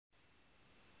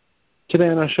Today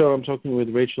on our show, I'm talking with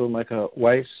Rachel Micah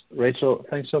Weiss. Rachel,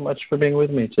 thanks so much for being with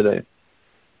me today.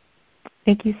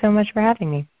 Thank you so much for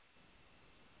having me.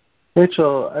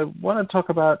 Rachel, I want to talk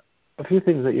about a few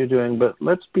things that you're doing, but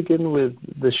let's begin with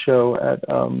the show at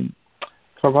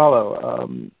Carvalho.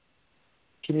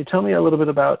 Can you tell me a little bit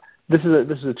about this?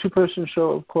 Is a two-person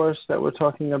show, of course, that we're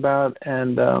talking about,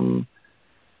 and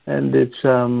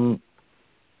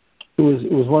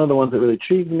it was one of the ones that really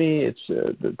intrigued me. It's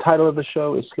the title of the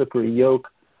show is Slippery Yoke,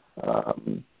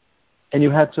 and you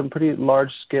had some pretty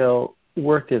large-scale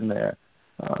work in there.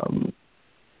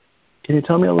 Can you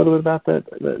tell me a little bit about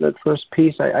that first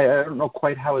piece? I don't know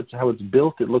quite how it's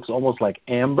built. It looks almost like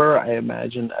amber. I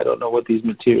imagine. I don't know what these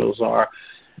materials are,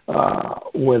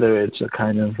 whether it's a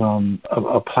kind of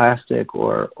a plastic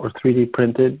or 3D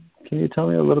printed. Can you tell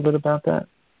me a little bit about that?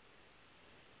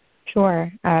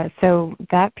 Sure. So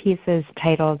that piece is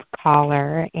titled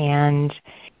Collar, and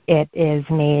it is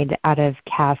made out of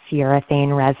cast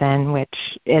urethane resin,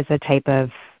 which is a type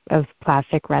of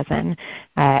plastic resin,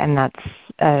 and that's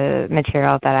a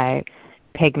material that I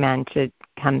pigment. It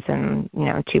comes in,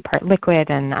 2-part liquid,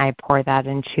 and I pour that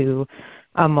into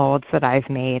a mold that I've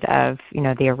made of,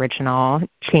 the original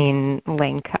chain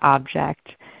link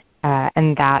object,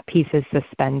 and that piece is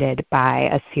suspended by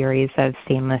a series of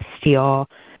stainless steel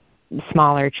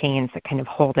smaller chains that kind of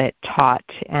hold it taut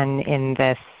and in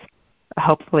this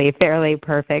hopefully fairly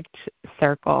perfect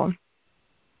circle.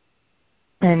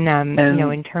 And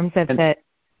in terms of the,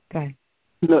 go ahead.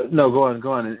 No,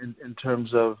 go on. In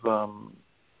terms of,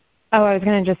 I was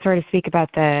going to just sort of speak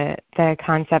about the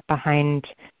concept behind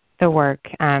the work.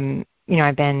 I've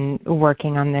been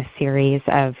working on this series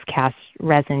of cast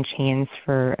resin chains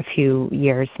for a few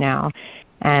years now,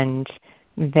 and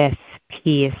this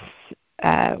piece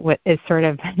is sort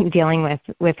of dealing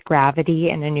with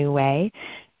gravity in a new way.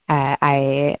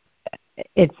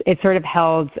 It's sort of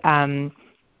held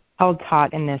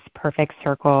taut in this perfect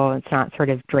circle. It's not sort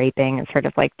of draping. It's sort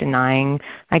of like denying,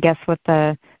 I guess, what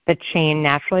the chain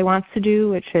naturally wants to do,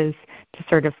 which is to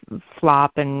sort of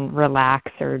flop and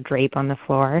relax or drape on the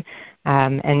floor.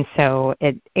 And so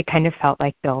it kind of felt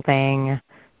like building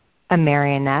a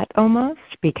marionette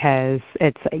almost, because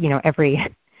it's,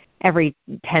 every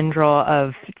tendril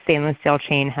of stainless steel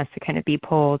chain has to kind of be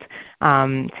pulled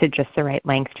to just the right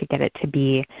length to get it to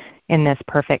be in this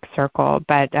perfect circle.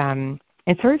 But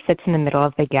it sort of sits in the middle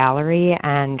of the gallery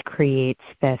and creates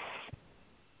this,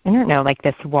 I don't know, like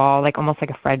this wall, like almost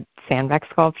like a Fred Sandbeck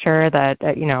sculpture that,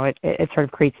 it sort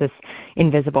of creates this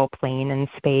invisible plane in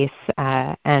space.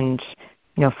 And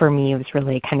for me, it was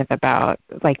really kind of about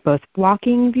like both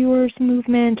blocking viewers'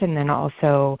 movement and then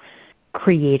also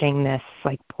creating this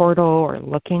like portal or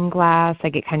looking glass.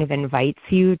 Like it kind of invites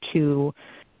you to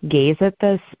gaze at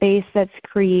the space that's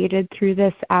created through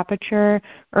this aperture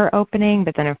or opening,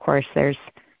 but then of course there's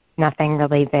nothing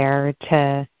really there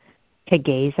to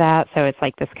gaze at. So it's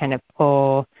like this kind of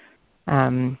pull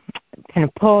to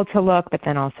look, but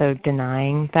then also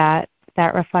denying that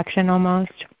reflection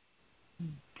almost.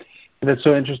 That's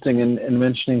so interesting. In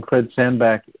mentioning Fred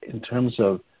Sandbeck in terms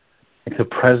of the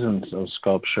presence of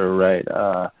sculpture, right?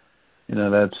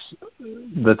 That's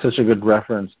such a good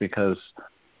reference because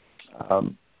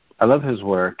I love his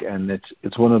work, and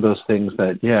it's one of those things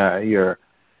that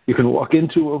you can walk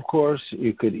into. Of course,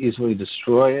 you could easily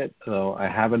destroy it. Though I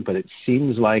haven't, but it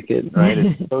seems like it, right?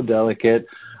 It's so delicate,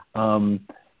 and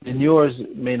yours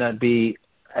may not be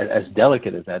as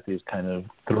delicate as that. These kind of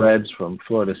threads from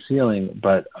floor to ceiling,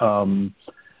 but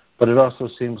it also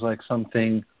seems like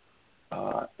something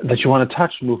that you want to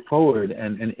touch, move forward,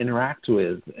 and interact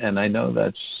with. And I know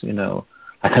that's,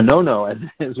 like a no-no, as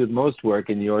it is with most work,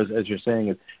 and yours, as you're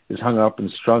saying, is hung up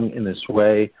and strung in this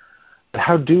way. But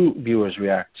how do viewers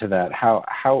react to that?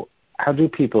 How do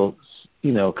people,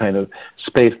 kind of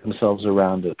space themselves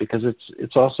around it? Because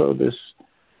it's also this,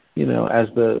 as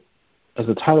the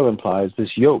title implies,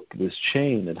 this yoke, this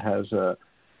chain. It has a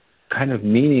kind of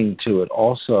meaning to it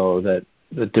also that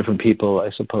different people, I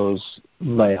suppose,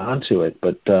 lay onto it.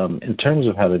 But in terms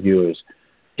of how the viewers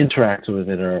interact with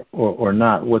it or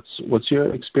not, what's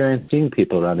your experience seeing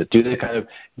people around it? Do they kind of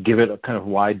give it a kind of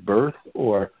wide berth,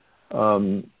 or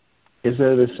is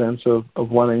there this sense of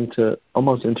wanting to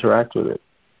almost interact with it?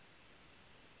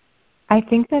 I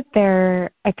think that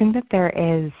there's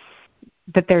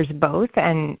both,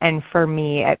 and for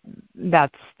me,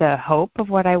 that's the hope of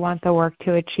what I want the work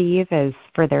to achieve, is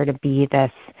for there to be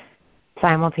this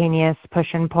simultaneous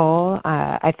push and pull.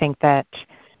 I think that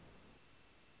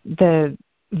the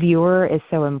viewer is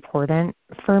so important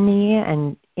for me,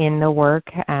 and in the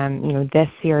work, this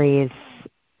series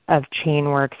of chain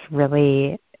works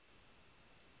really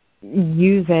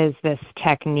uses this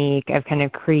technique of kind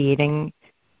of creating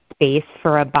space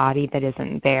for a body that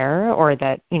isn't there, or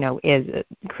that, is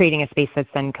creating a space that's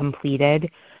then completed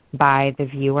by the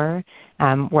viewer,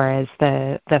 whereas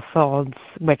the folds,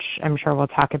 which I'm sure we'll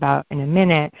talk about in a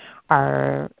minute,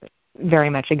 are very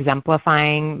much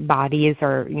exemplifying bodies,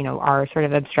 or are sort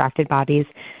of abstracted bodies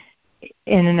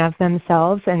in and of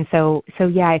themselves. And so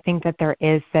yeah, I think that there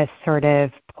is this sort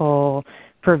of pull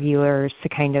for viewers to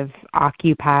kind of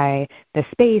occupy the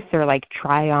space, or like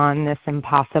try on this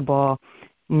impossible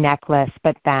necklace.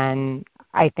 But then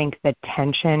I think the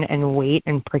tension and weight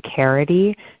and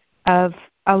precarity of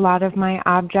a lot of my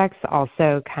objects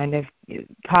also kind of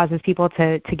causes people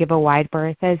to give a wide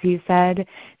berth, as you said.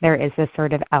 There is this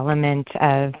sort of element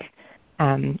of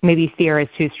maybe fear is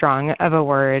too strong of a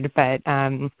word, but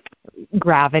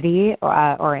gravity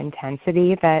or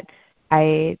intensity that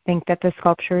I think that the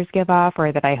sculptures give off,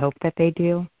 or that I hope that they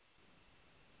do.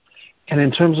 And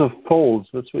in terms of folds,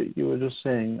 that's what you were just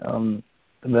saying,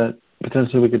 that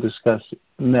potentially we could discuss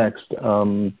next.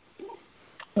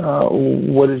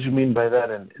 What did you mean by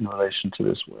that in relation to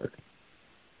this work?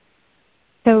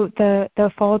 So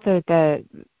the folds are the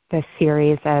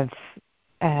series of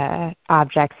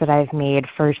objects that I've made.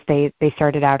 First, they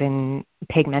started out in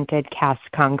pigmented cast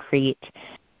concrete,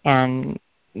 and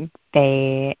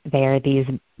they are these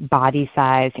body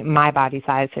size. My body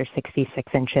size are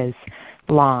 66 inches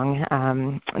long.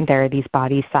 There are these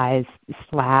body size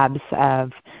slabs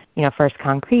of first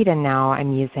concrete, and now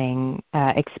I'm using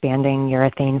expanding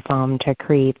urethane foam to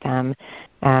create them.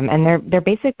 And they're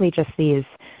basically just these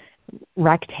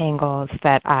rectangles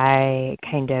that I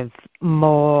kind of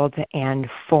mold and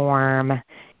form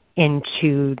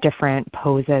into different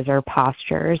poses or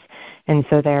postures. And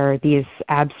so they're these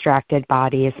abstracted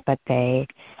bodies, but they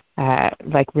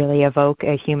really evoke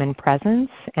a human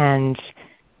presence. And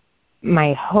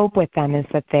my hope with them is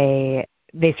that they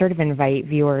sort of invite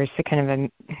viewers to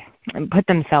kind of put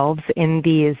themselves in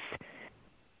these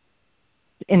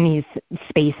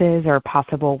spaces or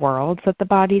possible worlds that the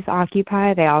bodies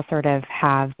occupy. They all sort of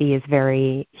have these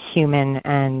very human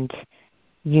and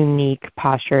unique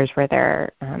postures where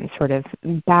they're sort of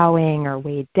bowing or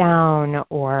weighed down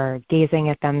or gazing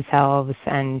at themselves.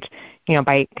 And,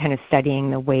 by kind of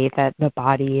studying the way that the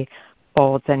body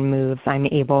folds and moves, I'm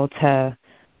able to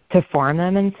form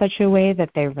them in such a way that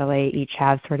they really each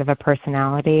have sort of a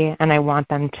personality. And I want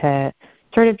them to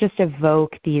sort of just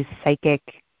evoke these psychic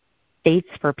states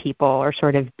for people, or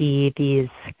sort of be these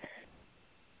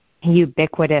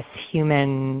ubiquitous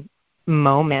human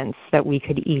moments that we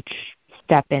could each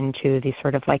step into, these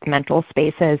sort of like mental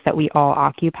spaces that we all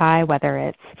occupy, whether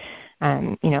it's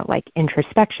like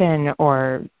introspection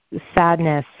or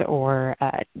sadness, or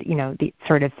the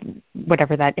sort of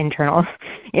whatever that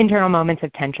internal moments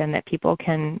of tension that people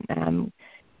can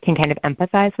kind of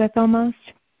empathize with almost.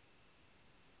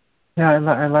 Yeah,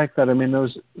 I like that. I mean,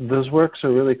 those works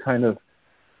are really kind of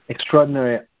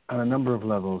extraordinary on a number of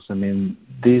levels. I mean,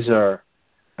 these are,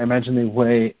 I imagine they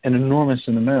weigh an enormous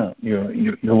amount.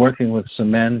 You're working with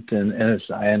cement, and as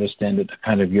I understand it, a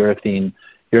kind of urethane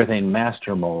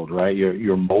master mold, right?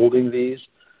 You're molding these,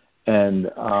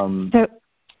 and or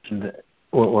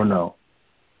no.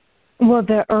 Well,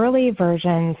 the early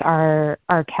versions are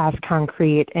cast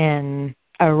concrete in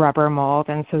a rubber mold,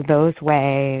 and so those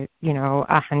weigh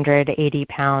 180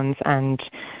 pounds and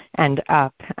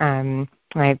up.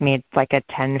 I've made like a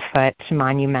 10-foot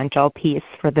monumental piece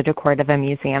for the decor of a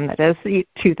museum that is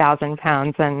 2,000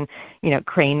 pounds and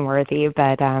crane worthy.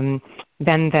 But then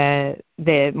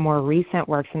the more recent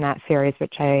works in that series,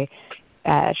 which I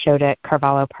showed at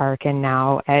Carvalho Park and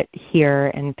now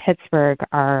here in Pittsburgh,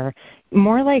 are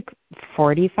more like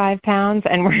 45 pounds,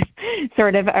 and we're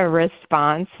sort of a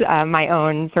response, my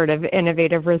own sort of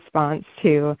innovative response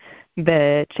to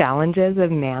the challenges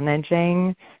of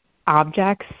managing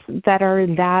objects that are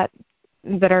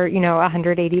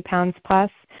 180 pounds plus.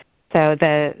 So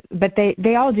but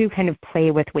they all do kind of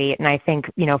play with weight, and I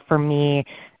think for me,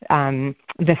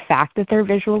 the fact that they're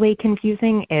visually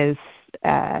confusing is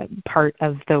part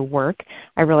of the work.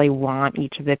 I really want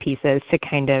each of the pieces to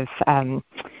kind of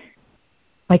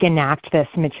enact this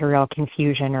material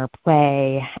confusion or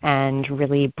play, and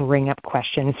really bring up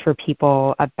questions for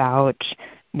people about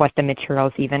what the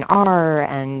materials even are,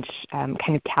 and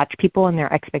kind of catch people in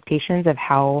their expectations of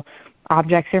how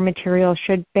objects or materials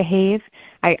should behave.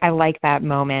 I like that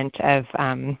moment of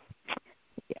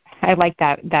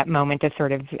that moment of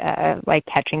sort of like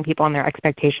catching people in their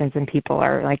expectations, and people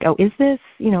are like, oh, is this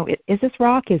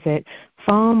rock? Is it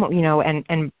foam?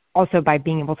 And also by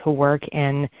being able to work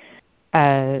in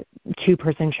a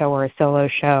two-person show or a solo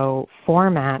show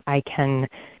format, I can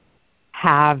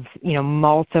have,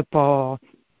 multiple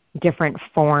different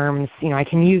forms. I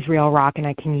can use real rock, and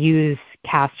I can use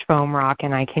cast foam rock,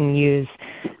 and I can use,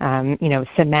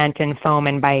 cement and foam,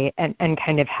 and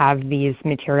kind of have these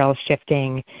materials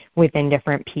shifting within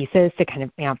different pieces to kind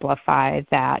of amplify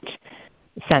that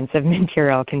sense of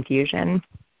material confusion.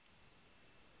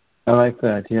 I like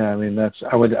that. Yeah, I mean,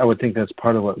 I would think that's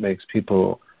part of what makes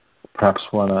people perhaps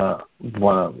wanna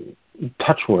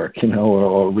touch work,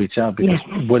 or reach out, because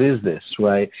what is this,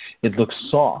 right? It looks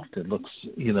soft. It looks,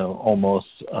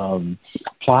 almost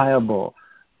pliable,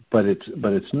 but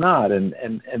it's not.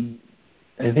 And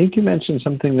I think you mentioned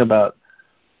something about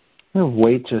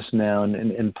weight just now,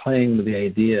 and playing with the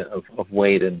idea of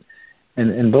weight, and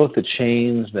both the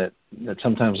chains that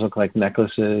sometimes look like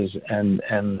necklaces, and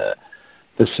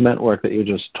the cement work that you're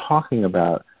just talking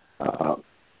about.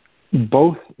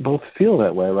 Both feel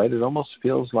that way, right? It almost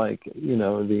feels like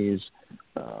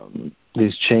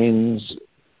these chains,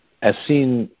 as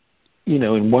seen,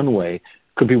 in one way,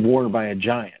 could be worn by a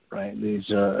giant, right? These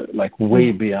are like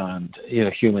way beyond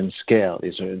human scale.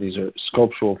 These are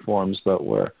sculptural forms, but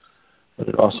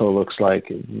it also looks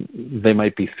like they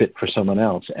might be fit for someone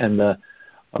else, and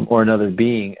or another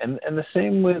being. And the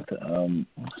same with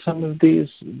some of these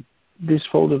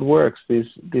folded works, these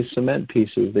cement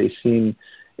pieces. They seem,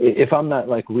 if I'm not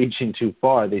like reaching too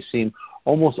far, they seem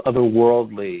almost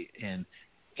otherworldly in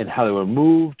how they were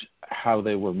moved, how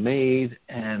they were made,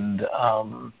 and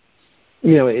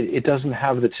it doesn't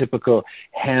have the typical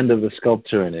hand of the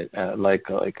sculptor in it, like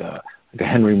a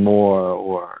Henry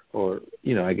Moore, or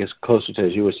I guess closer to,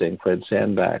 as you were saying, Fred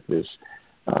Sandback. There's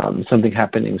something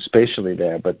happening spatially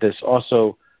there, but there's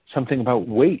also something about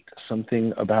weight,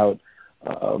 something about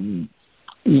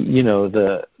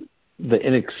the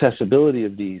inaccessibility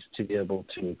of these to be able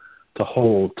to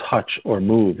hold, touch, or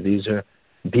move. These are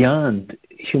beyond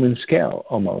human scale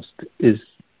almost. Does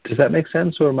that make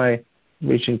sense, or am I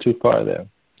reaching too far there?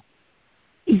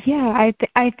 Yeah,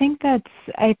 I think that's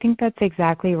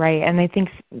exactly right, and I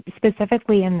think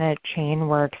specifically in the chain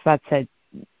works,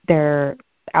 their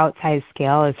outsized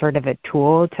scale is sort of a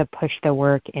tool to push the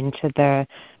work into the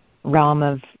realm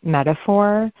of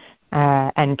metaphor,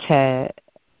 and to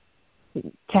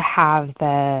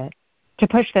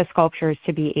push the sculptures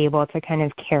to be able to kind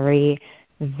of carry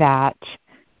that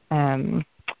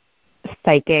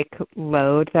psychic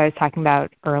load that I was talking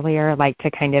about earlier, like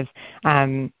to kind of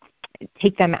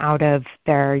take them out of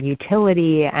their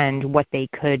utility and what they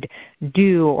could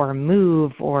do or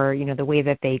move, or the way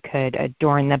that they could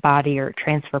adorn the body or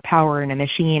transfer power in a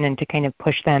machine, and to kind of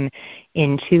push them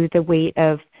into the weight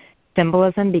of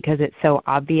symbolism, because it's so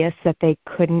obvious that they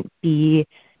couldn't be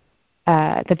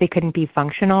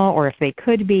functional, or if they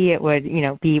could be, it would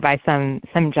be by some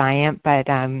giant. But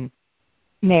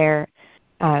they're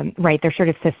they're sort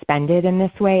of suspended in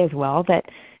this way as well, that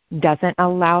doesn't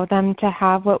allow them to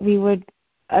have what we would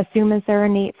assume is their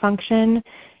innate function.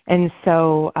 And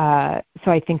so I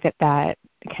think that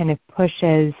kind of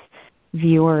pushes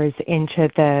viewers into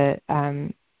the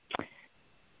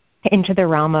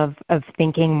realm of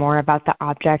thinking more about the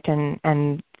object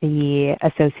and the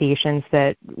associations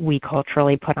that we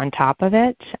culturally put on top of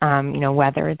it,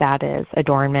 whether that is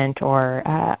adornment or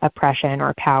oppression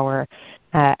or power.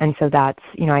 And so that's,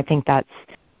 I think that's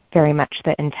very much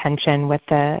the intention with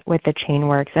the chain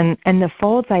works. And the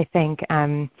folds, I think,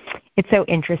 it's so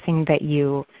interesting that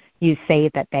you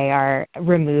say that they are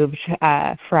removed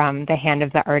from the hand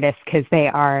of the artist, because they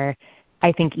are,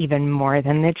 I think, even more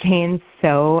than the chains,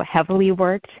 so heavily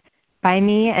worked by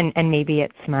me. And maybe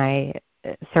it's my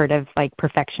sort of like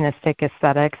perfectionistic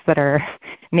aesthetics that are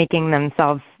making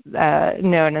themselves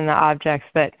known in the objects,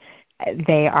 but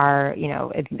they are,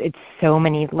 it's so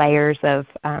many layers of,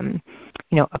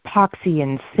 epoxy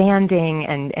and sanding,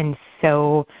 and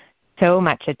so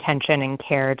much attention and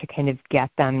care to kind of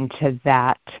get them to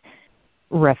that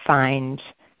refined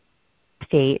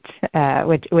state,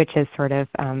 which is sort of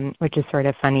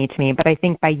funny to me. But I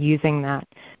think by using that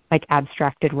like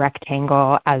abstracted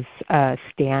rectangle as a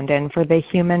stand-in for the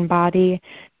human body,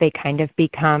 they kind of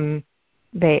become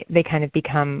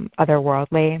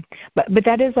otherworldly. But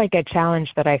that is like a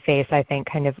challenge that I face, I think,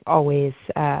 kind of always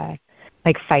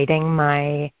like fighting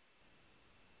my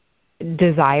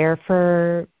desire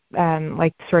for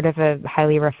like sort of a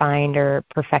highly refined or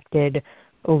perfected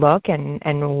look, and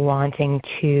wanting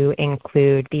to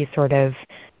include these sort of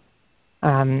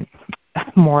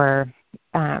more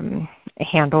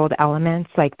handled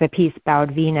elements, like the piece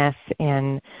Bowed Venus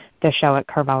in the show at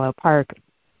Carvalho Park.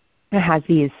 It has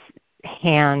these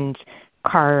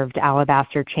hand-carved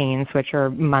alabaster chains, which are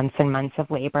months and months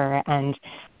of labor, and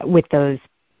with those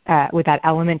with that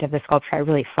element of the sculpture, I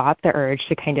really fought the urge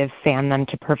to kind of sand them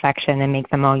to perfection and make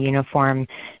them all uniform,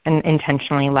 and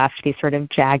intentionally left these sort of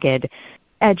jagged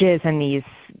edges and these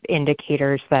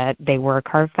indicators that they were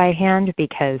carved by hand,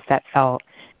 because that felt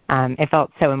it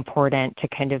felt so important to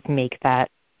kind of make that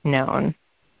known.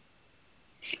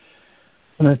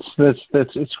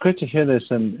 It's great to hear this,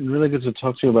 and really good to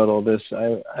talk to you about all this.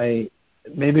 I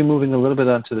maybe moving a little bit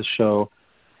onto the show.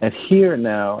 At Here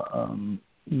now,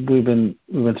 we've been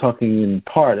talking in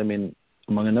part, I mean,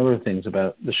 among a number of things,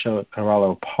 about the show at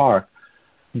Carvalho Park,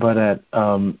 but at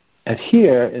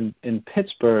Here in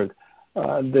Pittsburgh,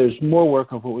 there's more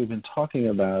work of what we've been talking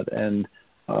about, and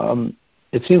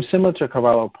it seems similar to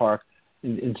Carvalho Park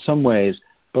in some ways,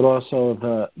 but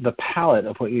also the palette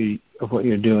of what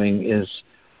you're doing is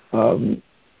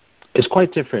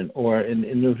quite different. Or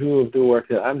in the view of the work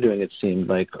that I'm doing, it seemed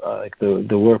like the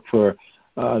work for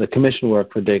the commission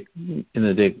work for in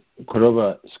the De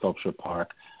Cordova Sculpture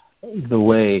Park, the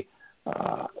way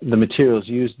the materials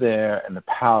used there and the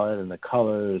palette and the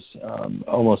colors,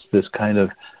 almost this kind of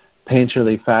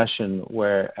painterly fashion.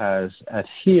 Whereas at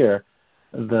Here,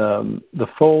 the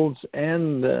folds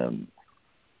and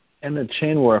the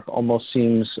chain work almost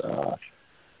seems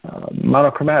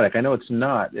monochromatic. I know it's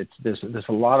not. There's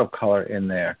a lot of color in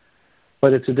there,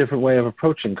 but it's a different way of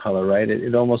approaching color, right?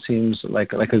 It almost seems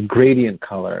like a gradient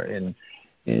color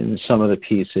in some of the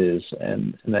pieces,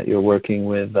 and that you're working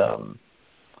with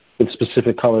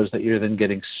specific colors that you're then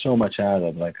getting so much out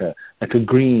of, like a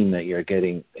green that you're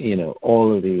getting,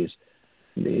 all of these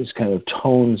kind of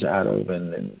tones out of,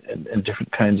 and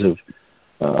different kinds of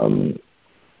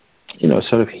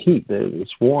sort of heat.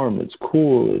 It's warm, it's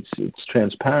cool, it's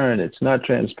transparent, it's not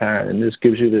transparent, and this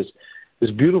gives you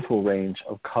this beautiful range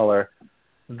of color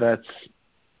that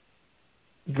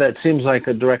seems like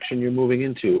a direction you're moving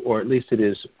into, or at least it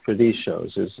is for these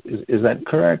shows. Is that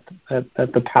correct? That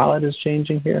the palette is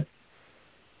changing here?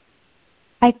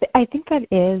 I think that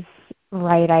is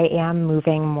right. I am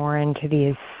moving more into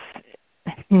these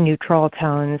neutral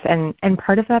tones, and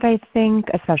part of that, I think,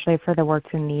 especially for the works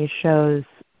in these shows,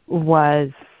 was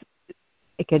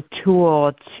like a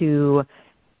tool to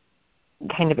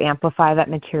kind of amplify that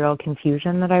material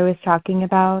confusion that I was talking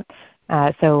about.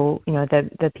 So,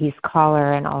 the piece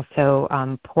Collar, and also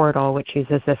Portal, which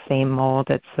uses the same mold.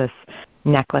 It's this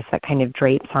necklace that kind of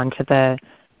drapes onto the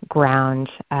ground.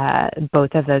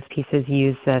 Both of those pieces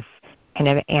use this kind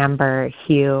of amber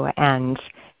hue, and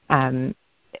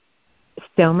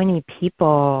so many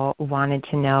people wanted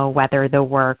to know whether the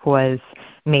work was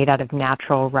made out of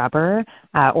natural rubber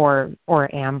or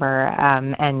amber.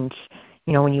 And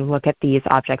when you look at these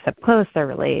objects up close, they're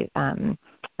really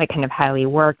like kind of highly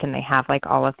worked, and they have like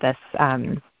all of this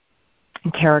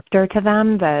character to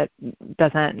them that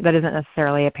isn't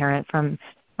necessarily apparent from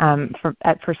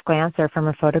at first glance or from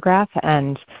a photograph.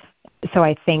 And so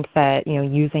I think that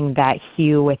using that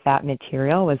hue with that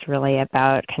material was really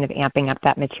about kind of amping up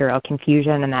that material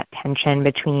confusion and that tension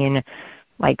between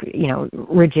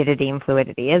rigidity and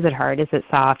fluidity. Is it hard? Is it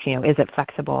soft? Is it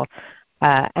flexible?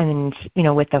 And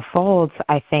with the folds,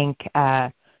 I think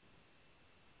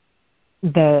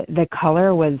the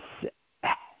color was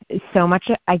so much.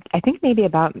 I think maybe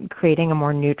about creating a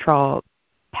more neutral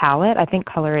palette. I think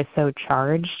color is so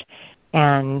charged,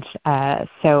 and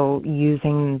so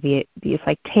using these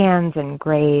like tans and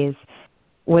grays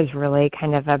was really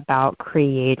kind of about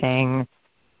creating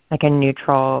like a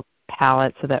neutral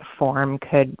palette, so that form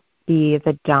could be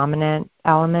the dominant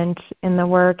element in the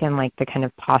work, and like the kind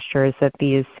of postures that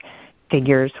these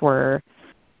figures were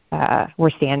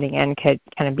standing in could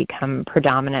kind of become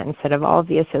predominant instead of all of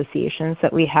the associations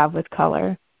that we have with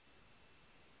color.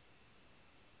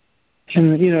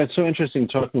 And it's so interesting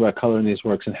talking about color in these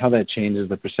works and how that changes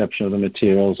the perception of the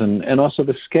materials and also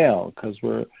the scale, because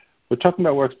we're talking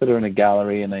about works that are in a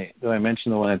gallery. And I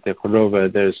mentioned the one at the Cordova.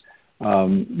 There's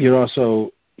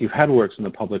you've had works in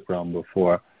the public realm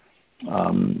before,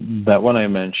 that one I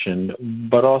mentioned,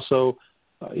 but also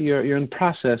you're in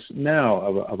process now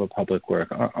of a public work,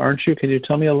 aren't you? Can you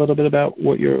tell me a little bit about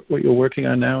what you're working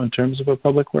on now in terms of a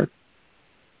public work?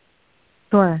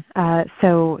 Sure.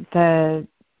 So the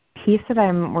piece that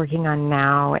I'm working on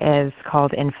now is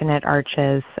called Infinite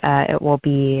Arches. It will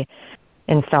be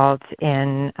installed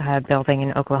in a building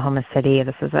in Oklahoma City.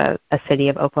 This is a City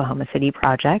of Oklahoma City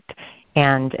project,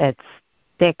 and it's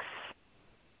six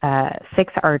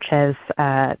arches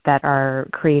that are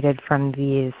created from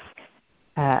these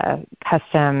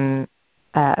custom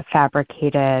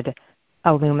fabricated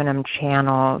aluminum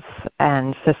channels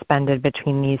and suspended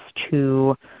between these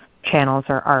two channels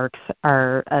or arcs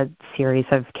are a series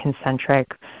of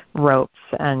concentric ropes.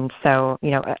 And so,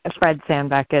 Fred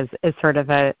Sandbeck is sort of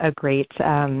a great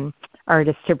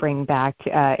artist to bring back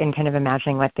in kind of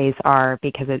imagining what these are,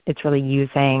 because it's really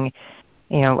using,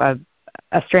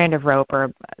 a strand of rope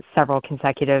or several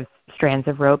consecutive strands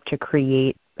of rope to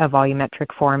create a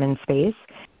volumetric form in space.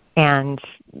 And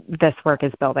this work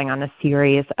is building on a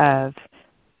series of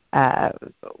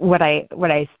what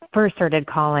I first started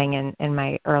calling in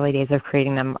my early days of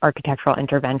creating them architectural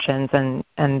interventions,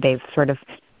 and they've sort of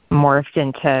morphed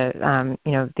into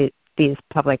these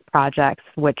public projects,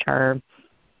 which are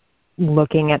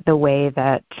looking at the way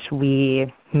that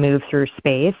we move through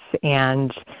space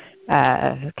and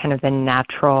kind of the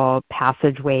natural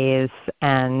passageways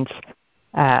and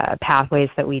pathways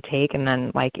that we take, and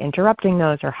then like interrupting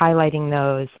those or highlighting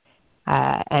those,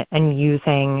 and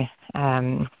using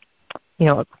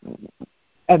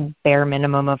a bare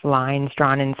minimum of lines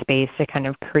drawn in space to kind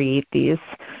of create these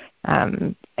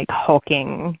like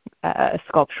hulking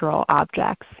sculptural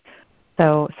objects.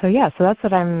 So that's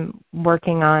what I'm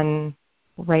working on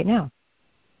right now.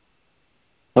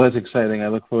 Well, that's exciting. I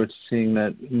look forward to seeing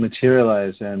that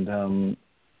materialize. And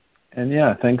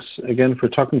yeah, thanks again for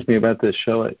talking to me about this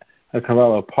show at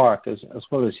Cavallo Park as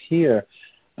well as here.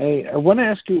 I want to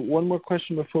ask you one more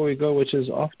question before we go, which is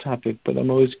off topic, but I'm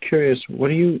always curious.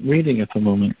 What are you reading at the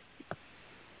moment?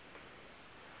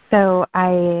 So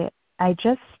I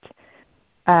just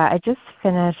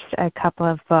finished a couple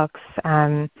of books.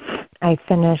 I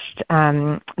finished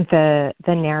the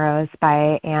Narrows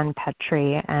by Ann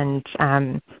Petrie, and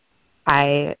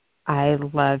I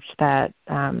loved that.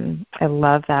 I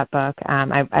love that book.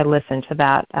 I listened to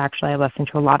that. Actually, I listened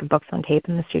to a lot of books on tape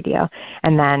in the studio,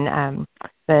 and then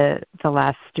the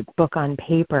last book on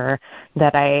paper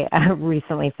that I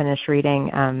recently finished reading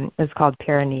is called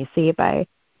Piranesi by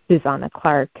Susanna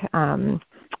Clark,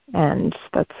 and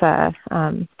that's a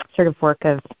sort of work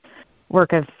of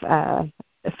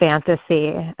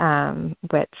fantasy,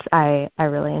 which I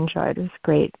really enjoyed. It was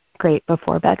great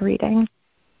before bed reading.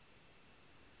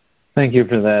 Thank you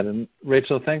for that. And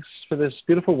Rachel, thanks for this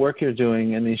beautiful work you're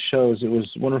doing and these shows. It was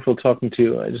wonderful talking to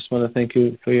you. I just want to thank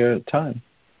you for your time.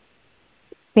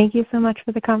 Thank you so much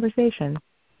for the conversation.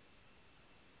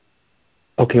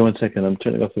 Okay, one second. I'm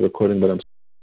turning off the recording, but I'm